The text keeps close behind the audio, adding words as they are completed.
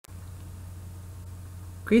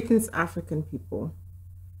Greetings, African people.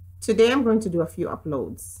 Today I'm going to do a few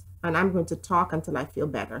uploads and I'm going to talk until I feel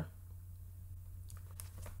better.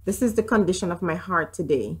 This is the condition of my heart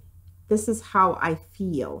today. This is how I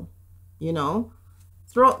feel, you know.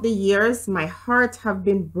 Throughout the years, my heart have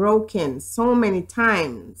been broken so many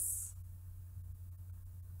times.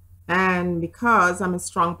 And because I'm a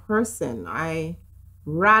strong person, I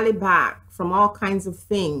rally back from all kinds of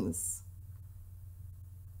things.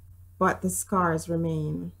 But the scars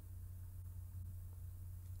remain.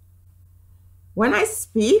 When I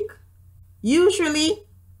speak, usually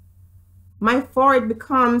my forehead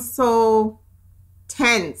becomes so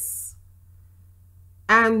tense.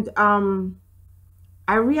 And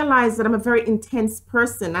I realize that I'm a very intense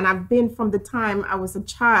person, and I've been from the time I was a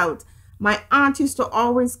child. My aunt used to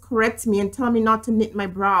always correct me and tell me not to knit my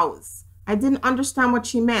brows. I didn't understand what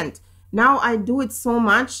she meant. Now I do it so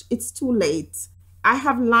much, it's too late. I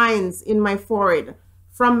have lines in my forehead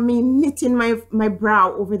from me knitting my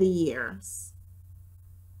brow over the years.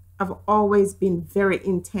 I've always been very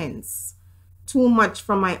intense, too much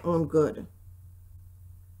for my own good.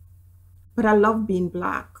 But I love being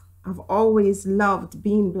Black. I've always loved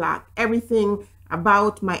being Black. Everything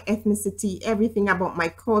about my ethnicity, everything about my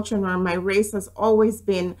culture and my race has always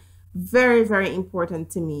been very, very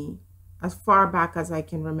important to me, as far back as I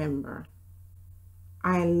can remember.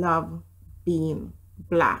 I love being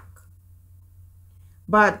Black.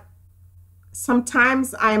 But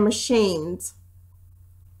sometimes I am ashamed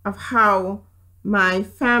of how my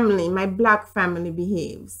family, my Black family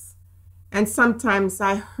behaves. And sometimes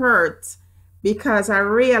I hurt because I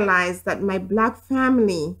realize that my Black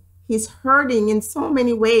family is hurting in so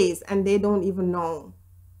many ways and they don't even know.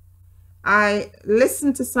 I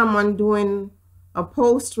listened to someone doing a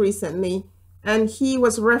post recently and he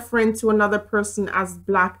was referring to another person as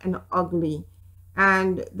Black and ugly.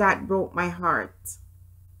 And that broke my heart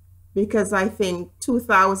because I think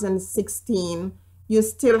 2016, you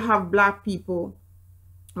still have Black people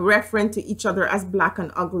referring to each other as Black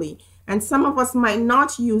and ugly. And some of us might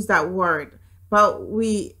not use that word, but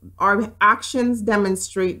our actions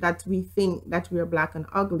demonstrate that we think that we are Black and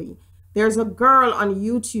ugly. There's a girl on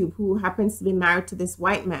YouTube who happens to be married to this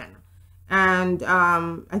white man. And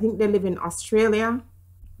I think they live in Australia.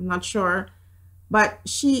 I'm not sure. But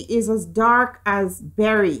she is as dark as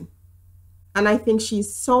berry. And I think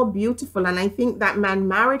she's so beautiful. And I think that man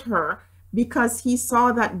married her because he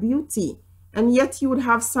saw that beauty. And yet you would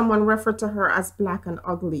have someone refer to her as Black and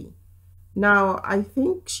ugly. Now, I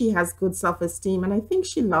think she has good self-esteem and I think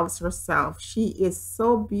she loves herself. She is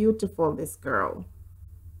so beautiful, this girl.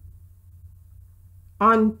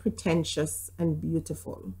 Unpretentious and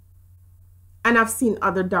beautiful. And I've seen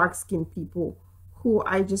other dark-skinned people who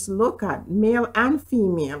I just look at, male and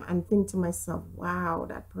female, and think to myself, wow,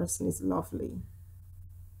 that person is lovely.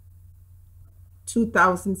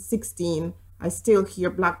 2016, I still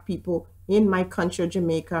hear Black people in my country,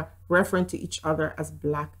 Jamaica, referring to each other as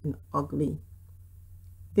Black and ugly.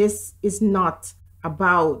 This is not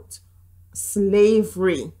about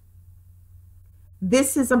slavery.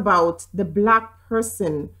 This is about the Black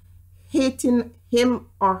person hating him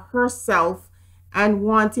or herself and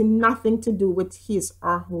wanting nothing to do with his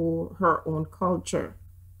or her own culture.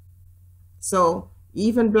 So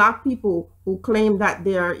even Black people who claim that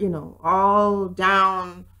they're, all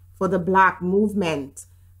down for the Black movement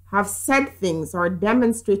have said things or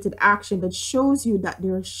demonstrated action that shows you that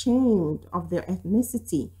they're ashamed of their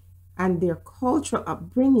ethnicity and their cultural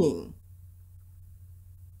upbringing.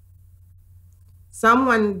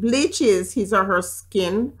 Someone bleaches his or her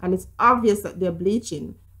skin and it's obvious that they're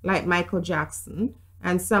bleaching, like Michael Jackson,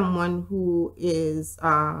 and someone who is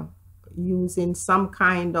using some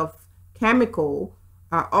kind of chemical.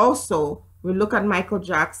 Also, we look at Michael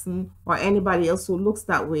Jackson or anybody else who looks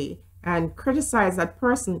that way and criticize that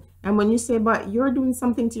person. And when you say, but you're doing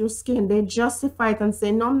something to your skin, they justify it and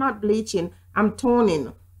say, no, I'm not bleaching, I'm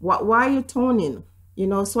toning. Why are you toning?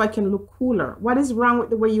 So I can look cooler. What is wrong with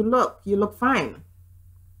the way you look? You look fine.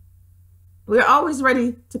 We're always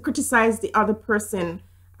ready to criticize the other person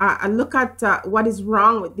and look at what is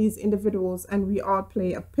wrong with these individuals, and we all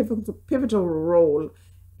play a pivotal role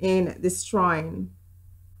in destroying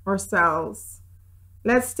ourselves.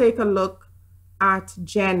 Let's take a look at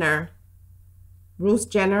Jenner, Bruce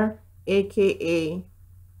Jenner, aka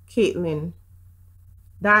Caitlyn.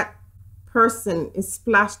 That person is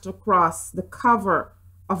splashed across the cover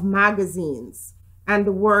of magazines, and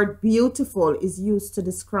the word beautiful is used to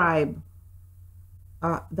describe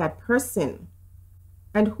that person.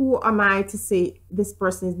 And who am I to say this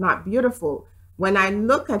person is not beautiful? When I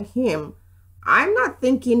look at him, I'm not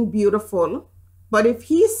thinking beautiful. But if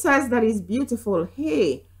he says that he's beautiful,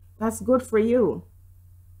 hey, that's good for you.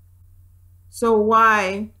 So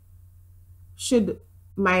why should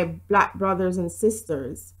my Black brothers and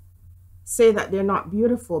sisters say that they're not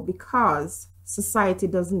beautiful because society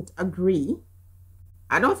doesn't agree?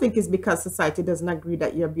 I don't think it's because society doesn't agree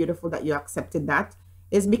that you're beautiful that you accepted that.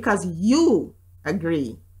 It's because you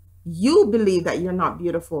agree. You believe that you're not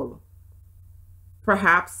beautiful.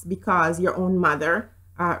 Perhaps because your own mother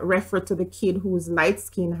referred to the kid who's light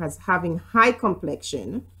skin as having high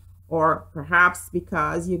complexion, or perhaps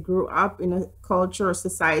because you grew up in a culture or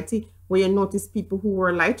society where you notice people who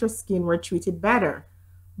were lighter skin were treated better.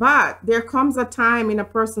 But there comes a time in a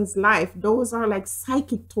person's life, those are like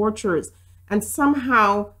psychic tortures, and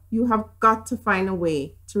somehow you have got to find a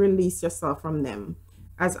way to release yourself from them,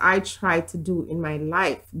 as I try to do in my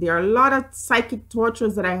life. There are a lot of psychic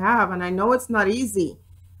tortures that I have, and I know it's not easy,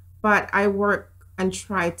 but I work and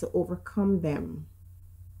try to overcome them.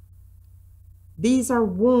 These are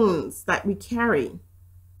wounds that we carry,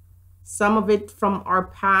 some of it from our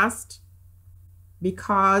past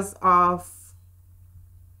because of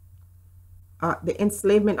the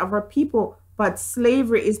enslavement of our people, but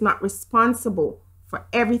slavery is not responsible for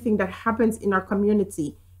everything that happens in our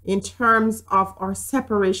community in terms of our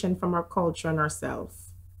separation from our culture and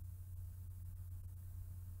ourselves.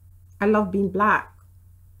 I love being Black.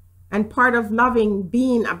 And part of loving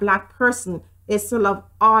being a Black person is to love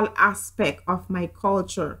all aspects of my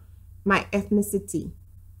culture, my ethnicity,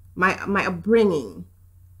 my upbringing.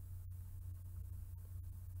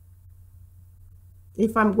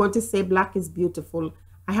 If I'm going to say Black is beautiful,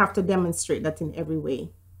 I have to demonstrate that in every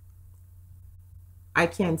way. I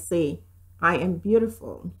can't say, I am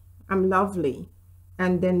beautiful, I'm lovely,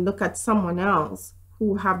 and then look at someone else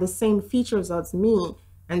who have the same features as me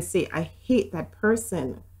and say, I hate that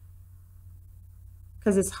person.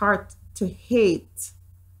 Because it's hard to hate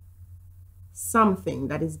something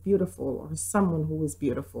that is beautiful or someone who is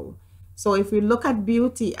beautiful. So if we look at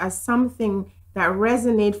beauty as something that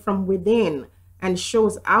resonates from within and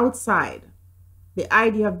shows outside, the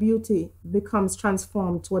idea of beauty becomes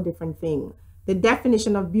transformed to a different thing. The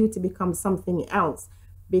definition of beauty becomes something else,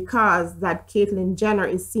 because that Caitlyn Jenner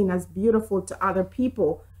is seen as beautiful to other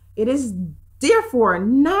people. It is therefore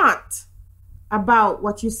not about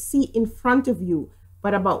what you see in front of you,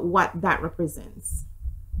 but about what that represents.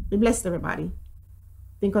 Be blessed, everybody.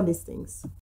 Think on these things.